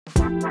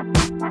Have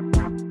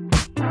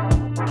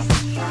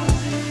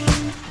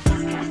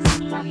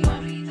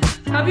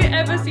you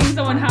ever seen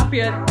someone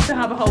happier to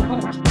have a hole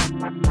punched?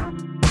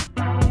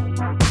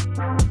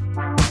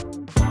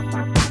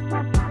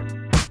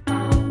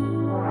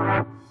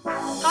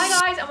 Hi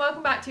guys, and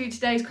welcome back to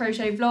today's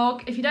crochet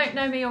vlog. If you don't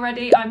know me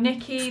already, I'm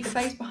Nikki, the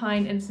face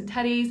behind Innocent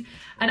Teddies,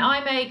 and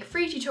I make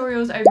free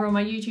tutorials over on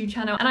my YouTube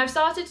channel, and I've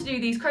started to do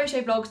these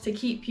crochet vlogs to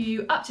keep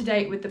you up to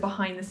date with the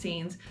behind the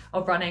scenes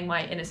of running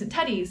my Innocent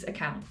Teddies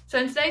account. So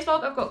in today's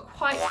vlog, I've got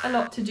quite a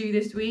lot to do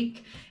this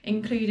week,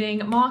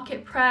 including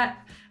market prep,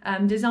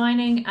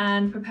 designing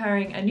and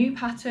preparing a new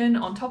pattern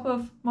on top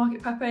of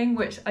market prepping,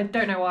 which I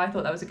don't know why I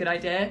thought that was a good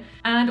idea,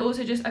 and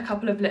also just a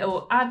couple of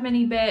little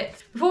admin-y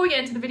bits. Before we get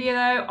into the video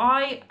though,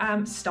 I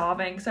am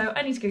starving, so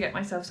I need to go get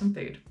myself some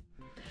food.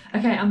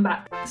 Okay, I'm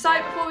back. So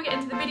before we get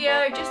into the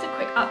video, just a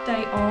quick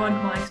update on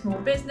my small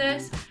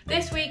business.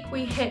 This week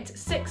we hit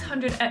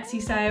 600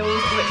 Etsy sales,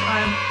 which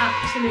I'm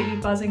absolutely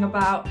buzzing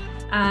about,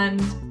 and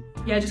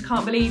yeah, just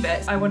can't believe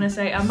it. I want to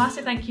say a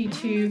massive thank you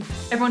to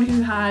everyone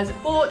who has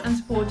bought and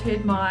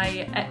supported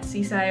my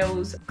Etsy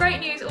sales. Great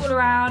news all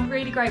around,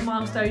 really great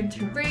milestone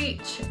to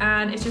reach,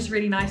 and it's just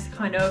really nice to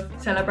kind of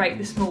celebrate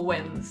the small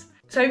wins.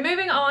 So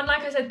moving on,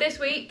 like I said, this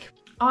week,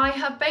 I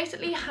have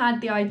basically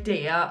had the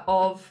idea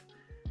of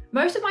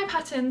most of my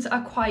patterns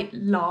are quite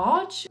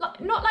large,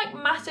 not like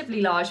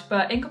massively large,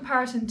 but in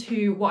comparison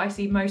to what I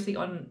see mostly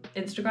on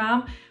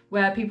Instagram,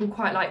 where people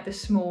quite like the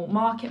small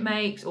market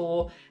makes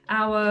or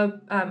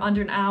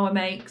under an hour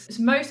makes.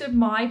 So most of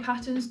my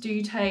patterns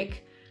do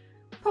take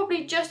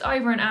probably just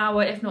over an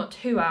hour, if not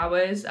 2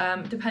 hours,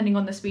 depending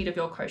on the speed of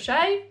your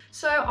crochet.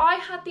 So I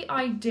had the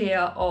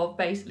idea of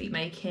basically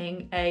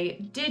making a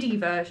Diddy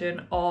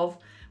version of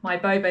my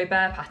Bobo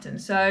Bear pattern.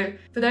 So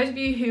for those of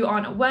you who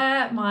aren't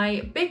aware,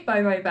 my big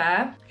Bobo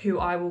Bear, who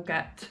I will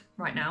get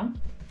right now.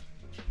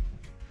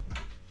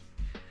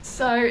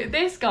 So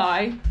this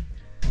guy,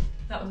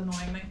 that was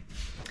annoying me.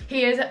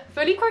 He is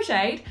fully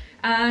crocheted,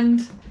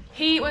 and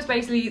he was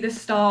basically the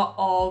start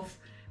of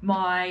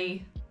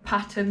my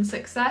pattern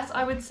success,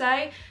 I would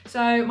say.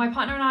 So my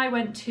partner and I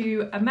went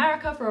to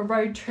America for a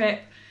road trip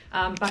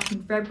back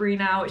in February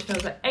now, which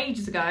feels like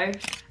ages ago,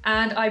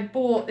 and I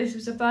bought, this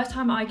was the first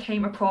time I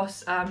came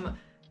across, I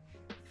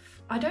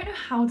don't know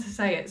how to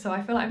say it, so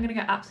I feel like I'm gonna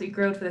get absolutely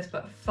grilled for this,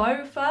 but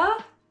faux fur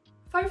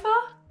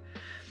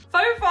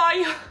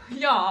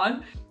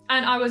yarn,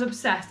 and I was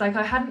obsessed. Like,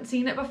 I hadn't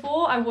seen it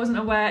before, I wasn't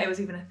aware it was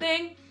even a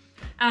thing,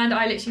 and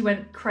I literally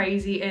went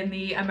crazy in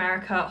the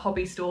America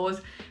hobby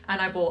stores and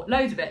I bought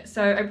loads of it.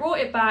 So I brought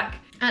it back,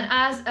 and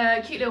as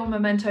a cute little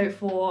memento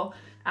for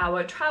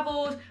our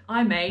travels,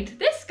 I made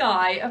this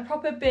guy, a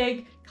proper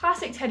big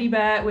classic teddy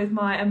bear with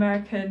my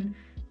American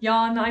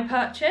yarn that I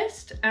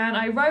purchased, and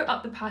I wrote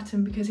up the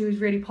pattern because he was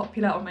really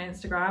popular on my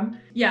Instagram.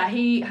 Yeah,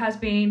 he has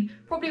been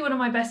probably one of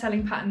my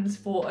best-selling patterns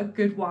for a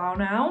good while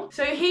now.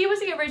 So he was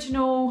the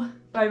original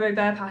Bobo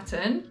Bear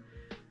pattern.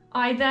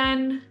 I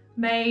then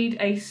made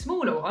a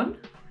smaller one,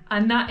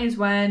 and that is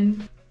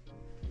when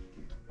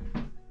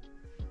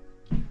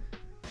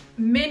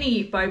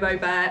mini Bobo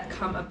Bear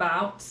come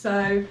about.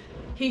 So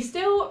he's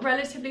still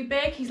relatively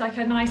big. He's like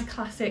a nice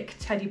classic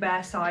teddy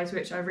bear size,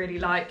 which I really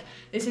like.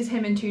 This is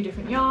him in 2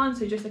 different yarns.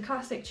 So just a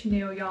classic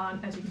chenille yarn,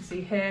 as you can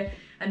see here,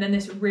 and then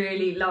this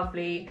really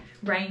lovely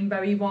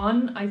rainbowy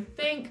one. I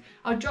think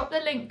I'll drop the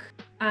link,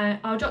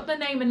 I'll drop the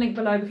name and link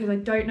below because I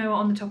don't know it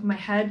on the top of my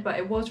head, but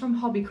it was from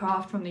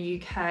Hobbycraft from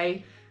the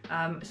UK.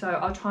 So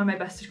I'll try my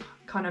best to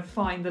kind of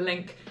find the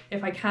link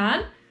if I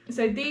can.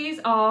 So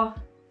these are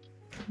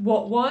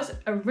what was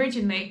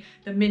originally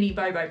the mini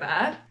Bobo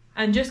Bear,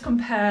 and just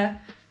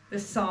compare the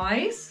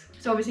size.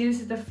 So obviously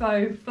this is the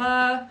faux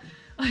fur.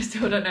 I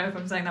still don't know if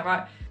I'm saying that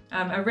right.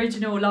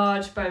 Original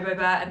large Bobo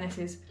Bear, and this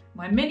is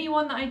my mini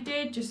one that I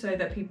did just so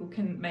that people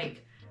can make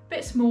a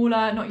bit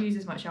smaller, not use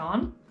as much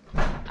yarn.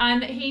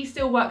 And he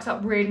still works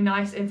up really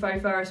nice in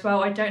faux fur as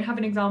well. I don't have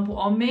an example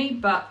on me,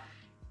 but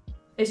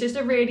it's just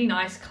a really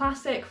nice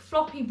classic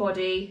floppy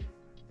body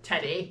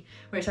teddy,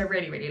 which I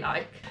really, really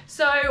like.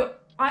 So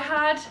I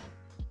had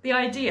the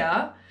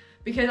idea,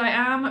 because I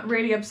am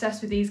really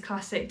obsessed with these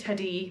classic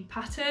teddy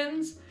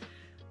patterns,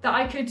 that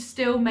I could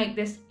still make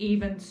this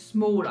even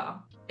smaller.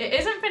 It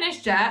isn't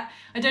finished yet.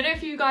 I don't know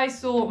if you guys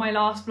saw my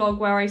last vlog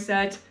where I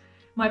said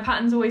my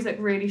patterns always look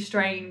really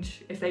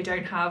strange if they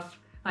don't have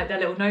like their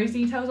little nose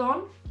details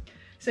on.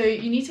 So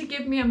you need to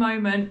give me a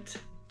moment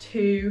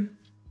to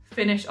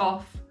finish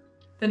off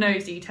the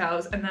nose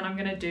details, and then I'm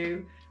gonna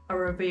do a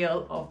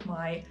reveal of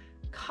my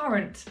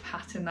current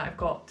pattern that I've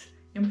got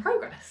in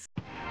progress.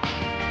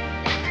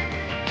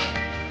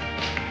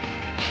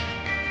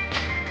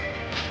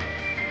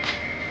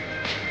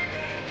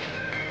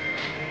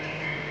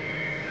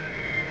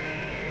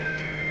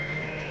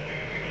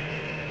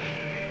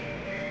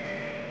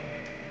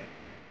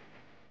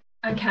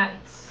 Okay,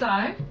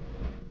 so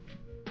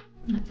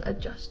let's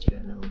adjust you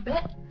a little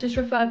bit. Just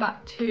refer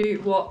back to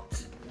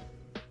what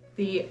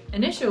the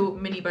initial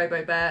mini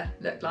Bobo Bear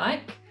looked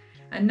like,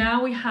 and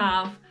now we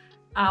have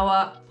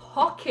our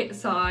pocket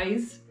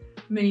size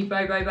mini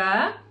Bobo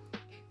Bear.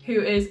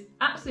 who is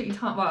absolutely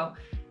tiny. Well,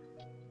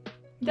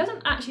 he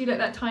doesn't actually look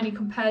that tiny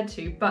compared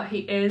to, but he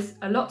is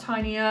a lot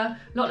tinier,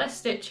 a lot less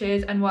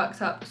stitches, and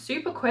works up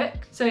super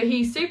quick. So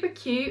he's super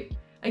cute.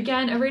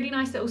 Again, a really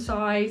nice little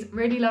size,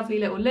 really lovely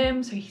little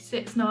limb, so he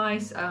sits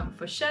nice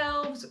for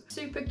shelves.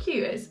 Super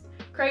cute. It's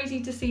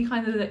crazy to see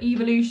kind of the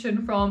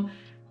evolution from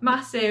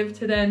massive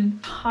to then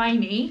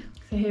tiny.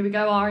 So here we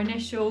go, our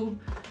initial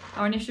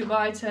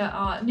guide to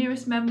our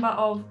newest member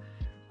of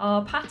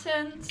our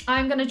patterns.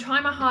 I'm going to try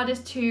my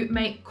hardest to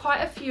make quite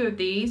a few of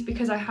these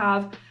because I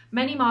have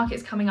many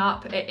markets coming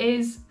up. It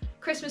is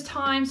Christmas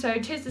time, so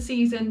 'tis the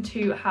season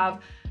to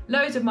have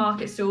loads of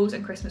market stalls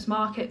and Christmas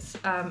markets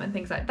and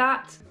things like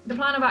that. The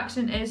plan of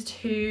action is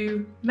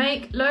to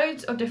make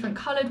loads of different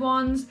coloured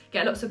ones,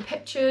 get lots of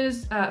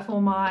pictures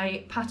for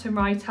my pattern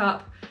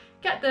write-up,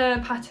 get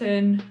the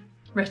pattern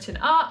written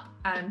up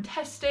and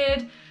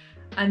tested,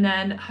 and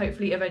then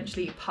hopefully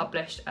eventually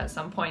published at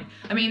some point.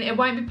 I mean, it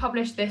won't be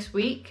published this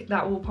week,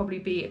 that will probably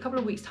be a couple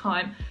of weeks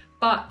time,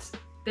 but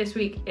this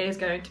week is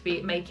going to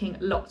be making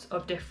lots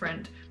of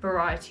different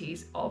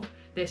varieties of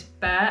this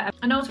bear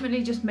and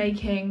ultimately just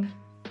making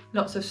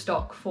lots of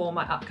stock for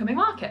my upcoming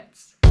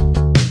markets.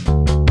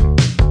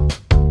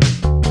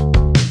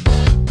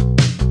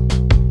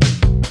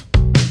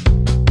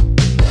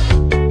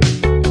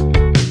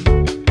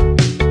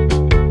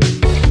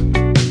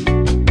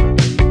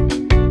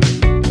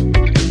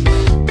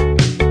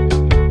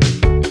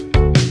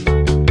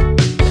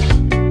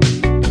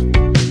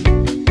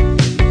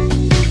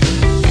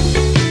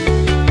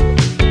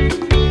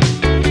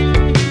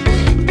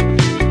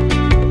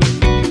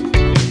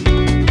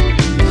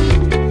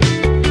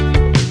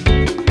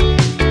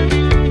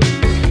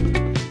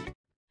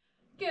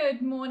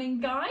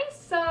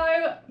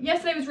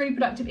 Yesterday was a really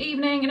productive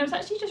evening, and it was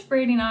actually just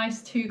really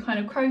nice to kind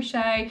of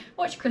crochet,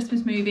 watch a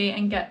Christmas movie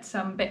and get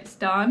some bits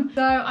done.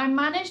 So I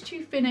managed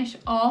to finish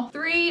off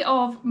 3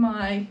 of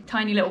my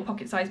tiny little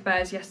pocket-sized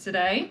bears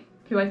yesterday,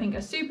 who I think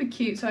are super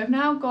cute. So I've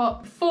now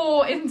got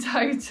 4 in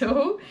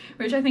total,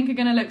 which I think are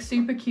going to look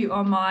super cute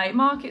on my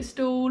market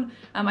stall.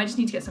 I just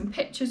need to get some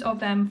pictures of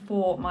them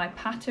for my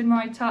pattern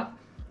write-up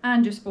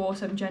and just for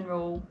some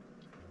general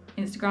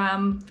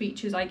Instagram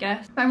features, I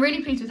guess. But I'm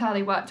really pleased with how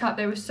they worked out.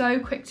 They were so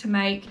quick to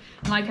make,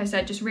 and like I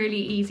said, just really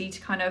easy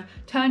to kind of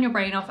turn your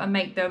brain off and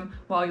make them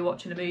while you're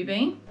watching a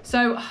movie.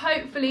 So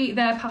hopefully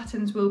their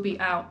patterns will be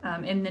out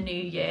in the new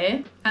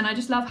year, and I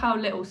just love how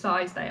little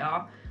size they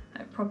are,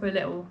 like proper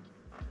little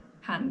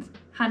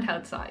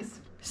handheld size.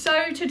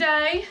 So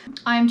today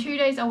I am 2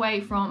 days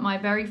away from my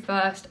very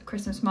first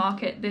Christmas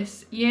market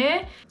this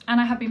year, and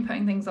I have been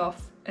putting things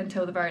off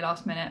until the very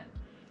last minute.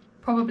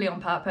 Probably on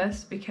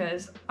purpose,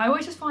 because I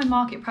always just find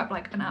market prep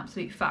like an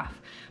absolute faff.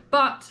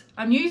 But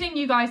I'm using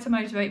you guys to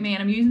motivate me,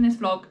 and I'm using this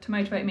vlog to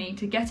motivate me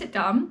to get it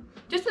done.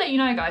 Just to let you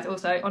know, guys,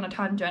 also on a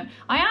tangent,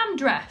 I am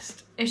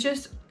dressed. It's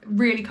just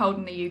really cold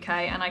in the UK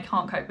and I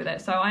can't cope with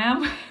it. So I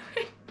am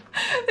wearing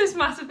this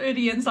massive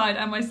hoodie inside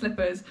and my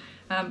slippers.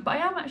 But I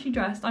am actually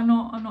dressed. I'm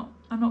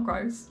not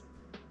gross.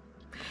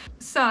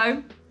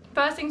 So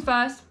first things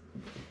first,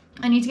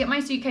 I need to get my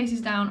suitcases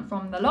down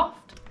from the loft.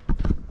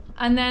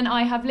 And then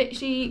I have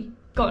literally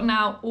gotten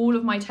out all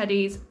of my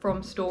teddies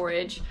from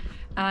storage,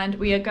 and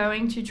we are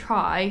going to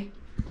try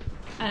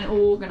and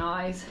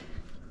organise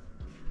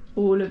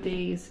all of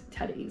these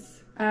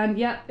teddies. And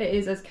yeah, it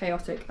is as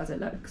chaotic as it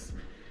looks.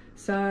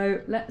 So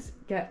let's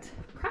get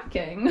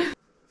cracking.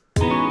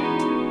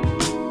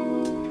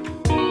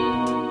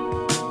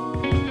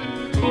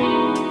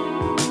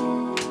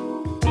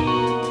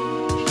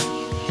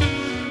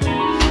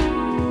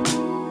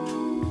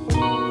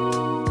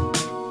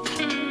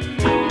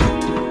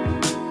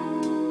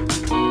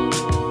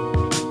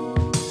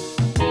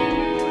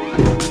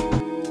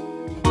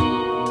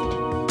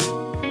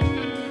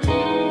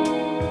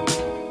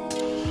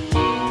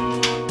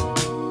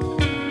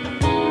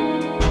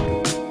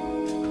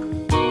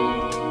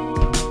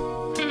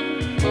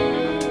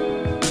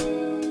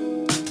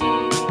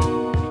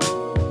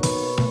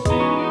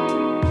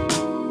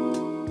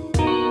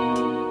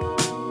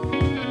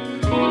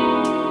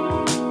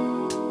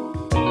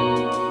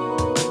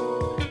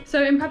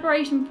 So in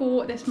preparation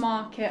for this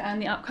market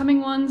and the upcoming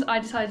ones, I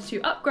decided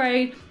to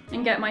upgrade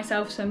and get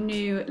myself some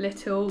new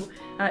little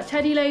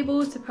teddy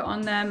labels to put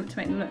on them to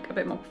make them look a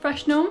bit more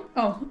professional.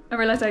 Oh, I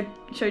realised I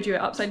showed you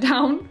it upside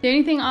down. The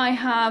only thing I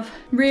have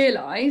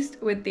realised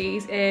with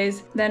these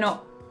is they're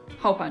not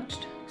hole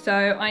punched. So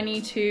I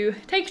need to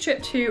take a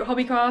trip to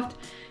Hobbycraft,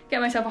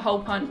 get myself a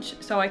hole punch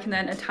so I can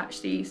then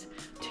attach these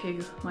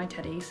to my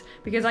teddies,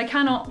 because I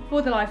cannot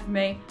for the life of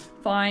me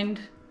find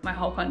my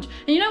hole punch.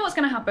 And you know what's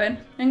going to happen?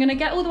 I'm going to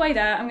get all the way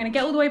there, I'm going to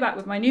get all the way back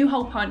with my new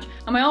hole punch,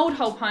 and my old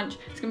hole punch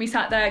is going to be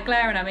sat there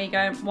glaring at me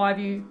going, why have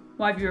you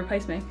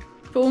replaced me?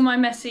 For all my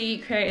messy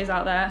creators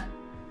out there,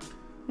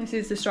 this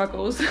is the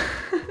struggles.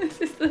 This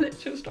is the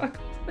literal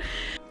struggles.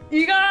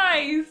 You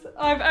guys,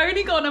 I've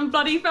only gone and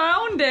bloody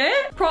found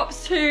it.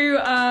 Props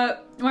to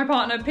my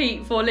partner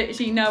Pete for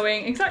literally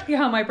knowing exactly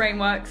how my brain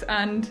works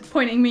and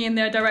pointing me in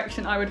the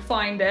direction I would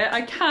find it.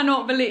 I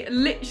cannot believe,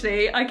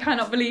 literally, I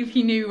cannot believe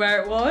he knew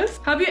where it was.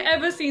 Have you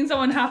ever seen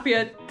someone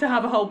happier to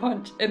have a hole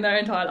punch in their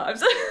entire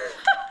lives?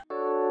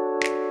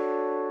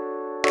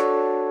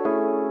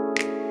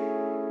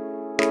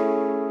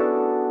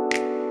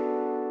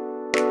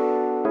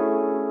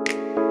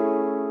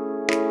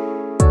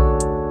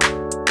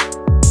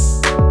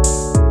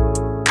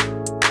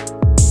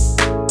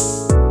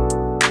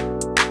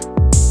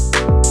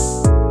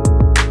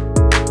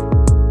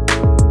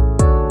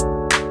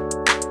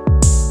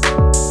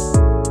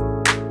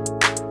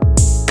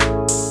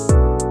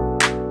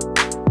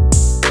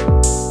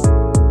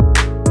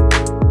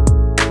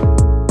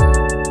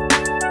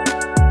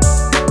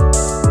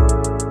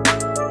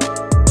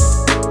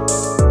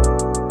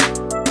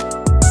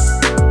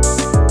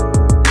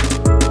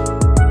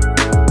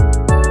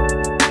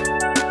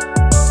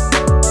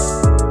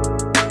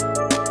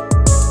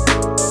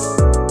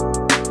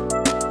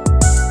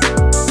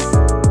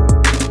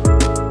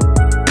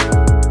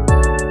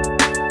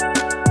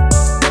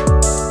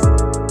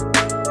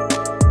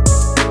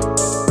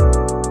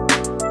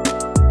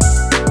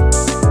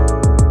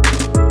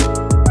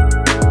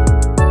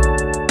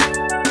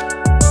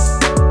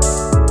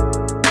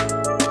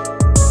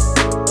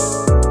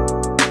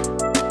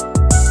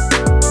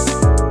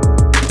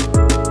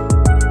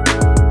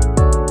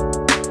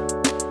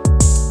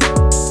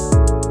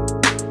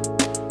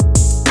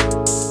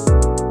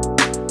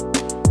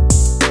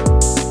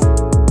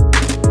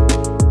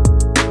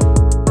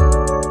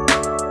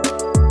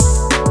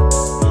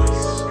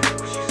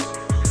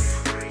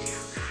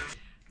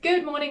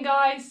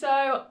 Guys,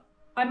 so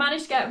I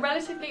managed to get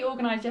relatively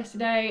organised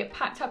yesterday,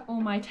 packed up all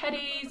my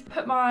teddies,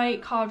 put my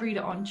card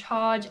reader on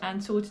charge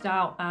and sorted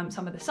out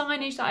some of the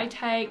signage that I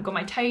take. Got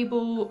my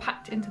table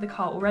packed into the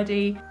car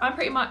already. I'm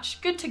pretty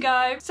much good to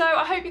go. So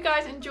I hope you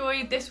guys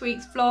enjoyed this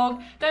week's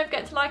vlog. Don't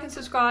forget to like and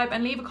subscribe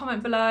and leave a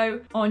comment below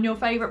on your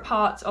favourite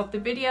parts of the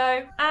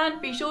video.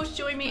 And be sure to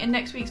join me in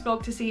next week's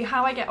vlog to see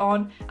how I get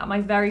on at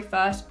my very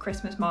first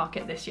Christmas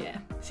market this year.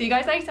 See you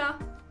guys later.